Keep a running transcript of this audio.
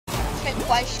a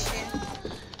question.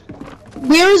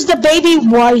 Where's the baby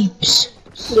wipes?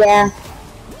 Yeah.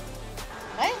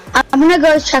 What? I'm gonna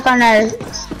go check on our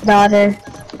daughter.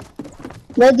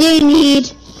 What do you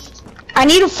need? I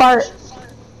need a fart.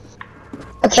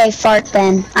 Okay, fart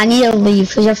then. I need to leave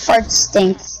because your fart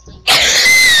stinks.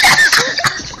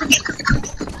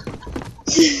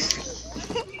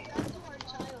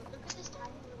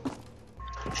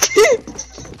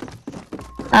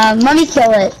 Let me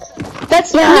kill it.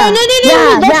 That's Yeah. no.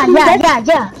 Yeah.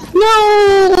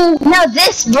 No. No,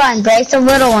 this one, Grace, the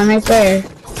little one right there.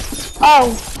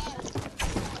 Oh,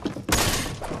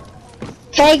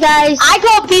 Okay, guys. I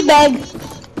got pee bag.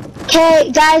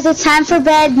 Okay, guys, it's time for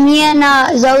bed. Me and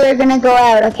Zoe are gonna go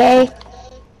out. Okay.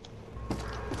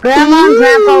 Grandma and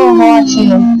Grandpa will watch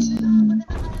you.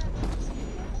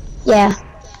 Yeah.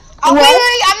 Oh,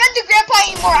 wait, I'm not the grandpa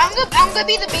anymore. I'm gonna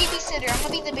be the babysitter. I'm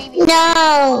gonna be the babysitter.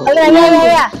 No. Oh,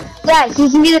 yeah. Yeah, you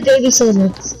can be the babysitter.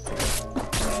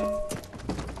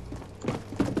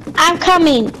 I'm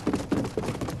coming.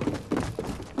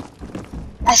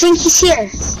 I think he's here.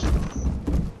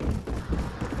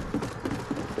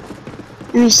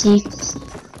 Let me see.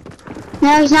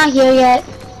 No, he's not here yet.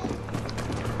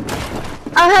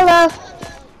 Oh, hello.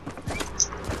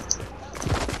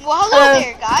 Well, hello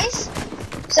there, guys.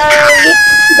 So,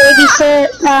 babysit,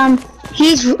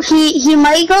 he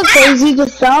might go crazy,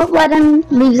 just don't let him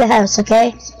leave the house,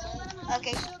 okay?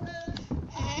 Okay.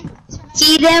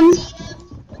 Feed him.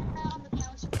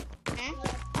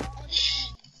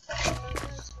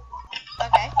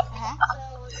 Okay.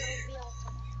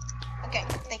 Okay,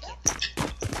 thank you.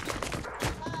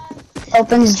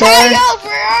 Open his door. Child,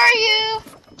 where are you?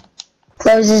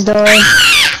 Close his door.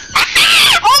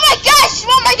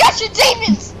 Oh my gosh, you're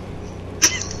demons!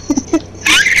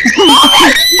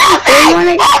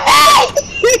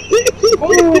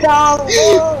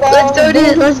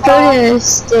 Let's go to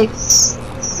Sticks.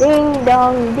 Ding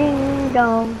dong, ding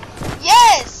dong.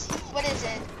 Yes! What is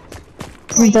it?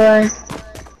 His door.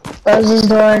 Close his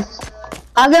door.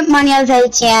 I'll get money out of the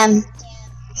ATM.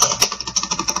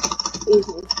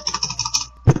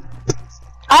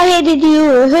 I hated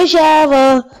you,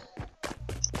 whoever.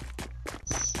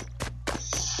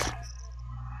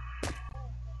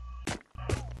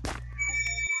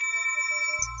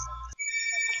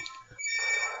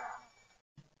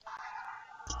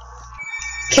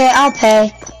 Okay, I'll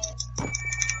pay.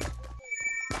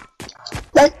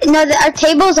 No, our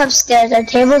table's upstairs. Our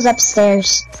table's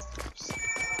upstairs.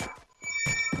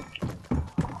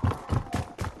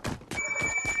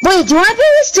 Wait, do you want to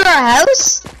pay this to our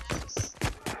house?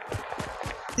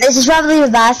 This is probably the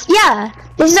bath. Yeah,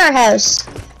 this is our house.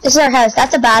 This is our house.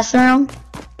 That's a bathroom.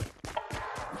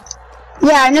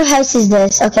 Yeah, our new house is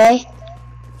this, okay?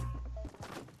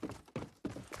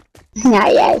 Nah,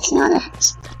 yeah, it's not a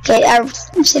house. Okay, our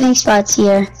sitting spot's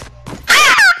here.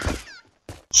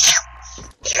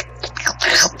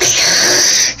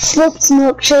 Slipped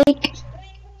milkshake.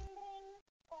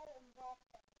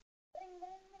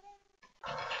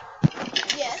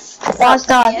 Yes. Boss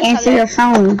dog, answer your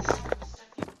phone.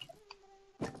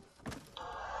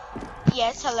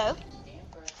 Yes, hello.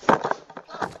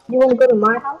 You want to go to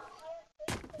my house?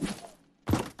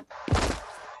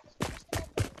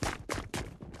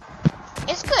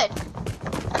 It's good.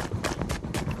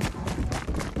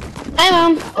 Hi,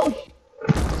 Mom.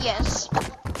 Yes.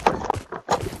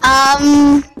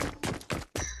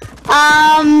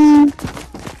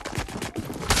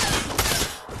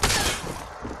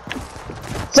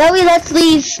 Zoe, let's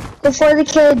leave before the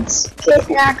kids get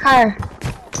in our car.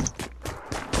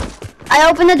 I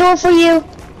open the door for you.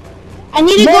 I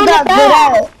need to go to the Bulldog, get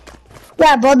back. out.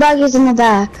 Yeah, Bulldog is in the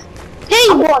back. Hey,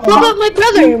 what about my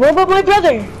brother? What about my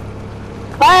brother?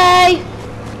 Bye.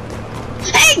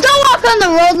 Hey, don't walk on the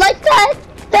road like that.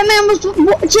 That man was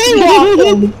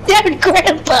jaywalking. Dead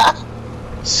grandpa.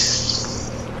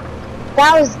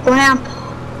 That was Grandpa.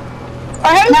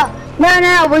 Alright. No,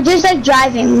 we're just like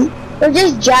driving. We're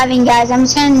just driving, guys. I'm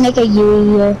just gonna make a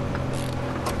U here.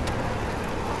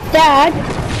 Dad,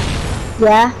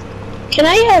 Yeah. can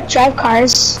I drive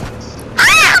cars?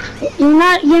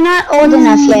 You're not old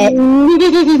enough yet. You're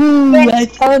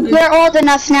old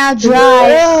enough now.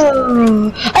 Drive.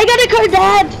 Oh, I got a car,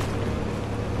 Dad.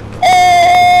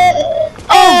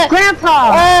 Oh,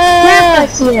 Grandpa.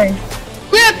 Grandpa's here.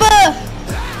 Grandpa.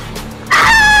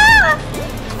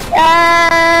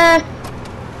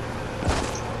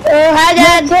 Hi,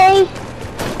 Dad.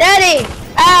 Daddy.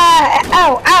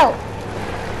 Ow.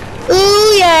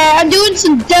 Ooh, yeah, I'm doing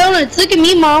some donuts. Look at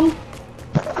me, Mom.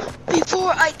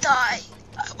 Before I die,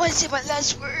 I want to say my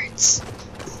last words.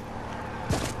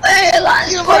 Hey,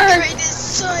 last You're my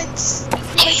greatest sons.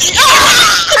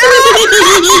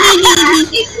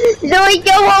 Zoe,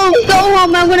 go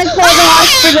home, I wanna call the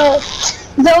hospital.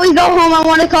 Zoe, go home, I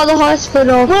wanna call the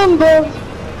hospital. Bling,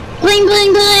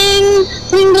 bling, bling,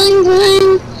 bling, bling,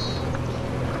 bling.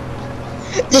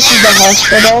 This is the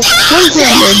hospital. What's the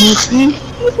emergency?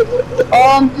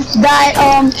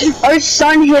 Our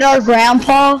son hit our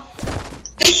grandpa.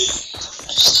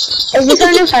 Is this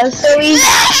our new house, Zoe?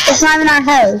 It's not even our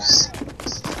house.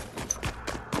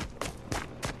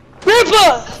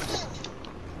 Grandpa!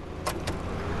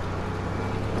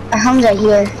 Our home's right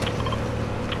here.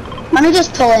 Let me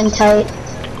just pull in tight.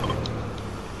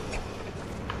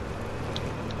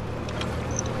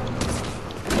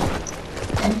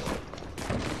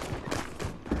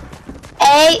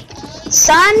 Hey,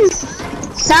 son,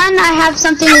 I have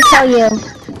something to tell you.